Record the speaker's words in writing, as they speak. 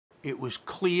It was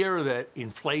clear that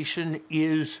inflation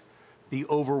is the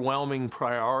overwhelming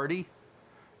priority.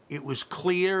 It was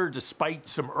clear, despite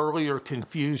some earlier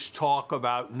confused talk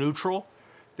about neutral,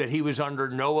 that he was under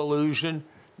no illusion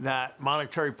that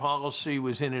monetary policy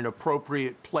was in an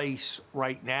appropriate place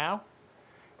right now.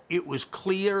 It was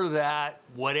clear that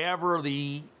whatever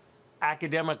the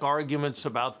academic arguments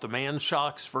about demand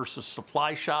shocks versus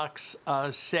supply shocks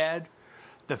said,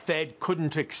 the Fed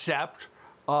couldn't accept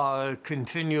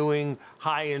continuing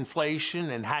high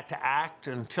inflation and had to act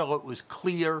until it was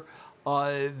clear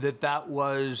that that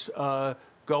was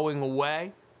going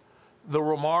away. The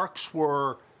remarks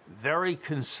were very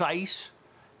concise.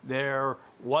 There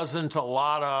wasn't a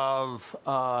lot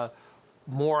of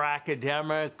more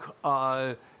academic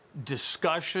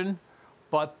discussion,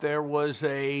 but there was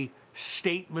a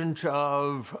statement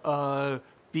of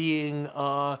being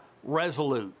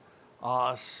resolute.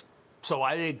 So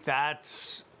I think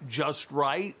that's just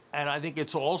right. And I think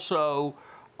it's also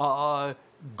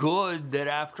good that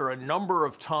after a number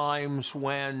of times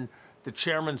when the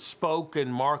chairman spoke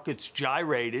and markets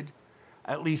gyrated,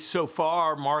 at least so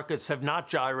far, markets have not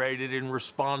gyrated in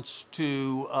response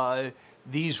to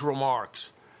these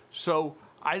remarks. So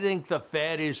I think the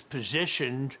Fed is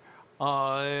positioned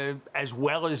as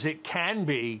well as it can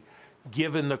be,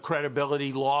 given the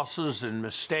credibility losses and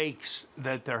mistakes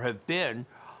that there have been,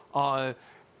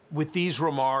 with these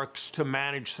remarks to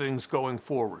manage things going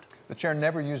forward. The chair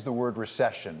never used the word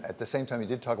recession. At the same time, he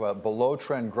did talk about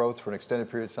below-trend growth for an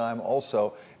extended period of time,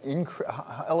 also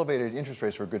elevated interest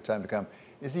rates for a good time to come.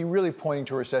 Is he really pointing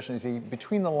to a recession? Is he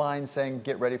between the lines saying,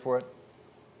 get ready for it?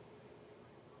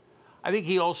 I think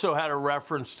he also had a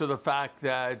reference to the fact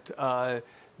that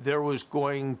there was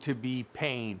going to be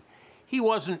pain. He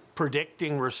wasn't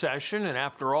predicting recession, and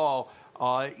after all,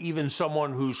 even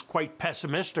someone who's quite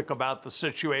pessimistic about the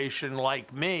situation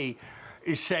like me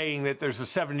is saying that there's a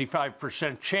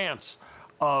 75% chance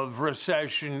of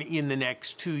recession in the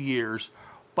next 2 years.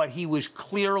 But he was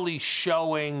clearly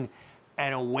showing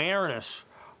an awareness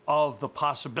of the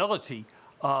possibility,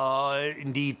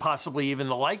 indeed possibly even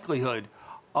the likelihood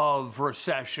of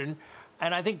recession.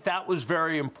 And I think that was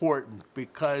very important,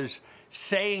 because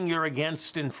saying you're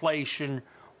against inflation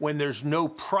when there's no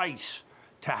price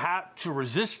to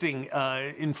resisting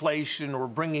inflation or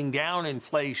bringing down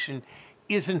inflation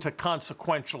isn't a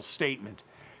consequential statement.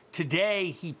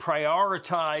 Today, he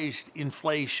prioritized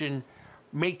inflation,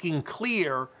 making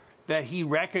clear that he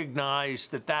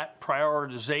recognized that that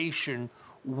prioritization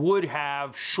would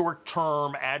have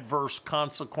short-term adverse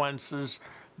consequences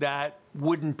that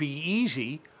wouldn't be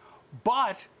easy,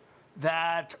 but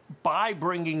that by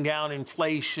bringing down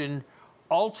inflation,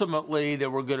 ultimately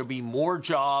there were going to be more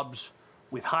jobs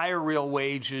with higher real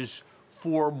wages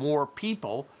for more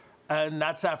people. And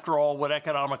that's, after all, what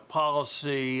economic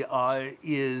policy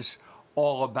is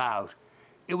all about.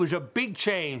 It was a big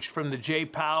change from the Jay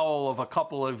Powell of a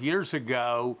couple of years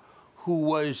ago, who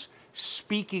was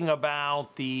speaking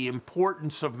about the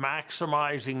importance of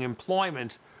maximizing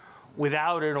employment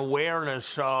without an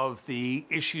awareness of the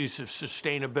issues of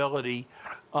sustainability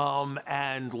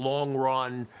and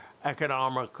long-run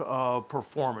economic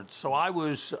performance. So I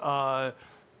was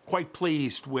quite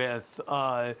pleased with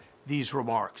these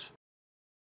remarks.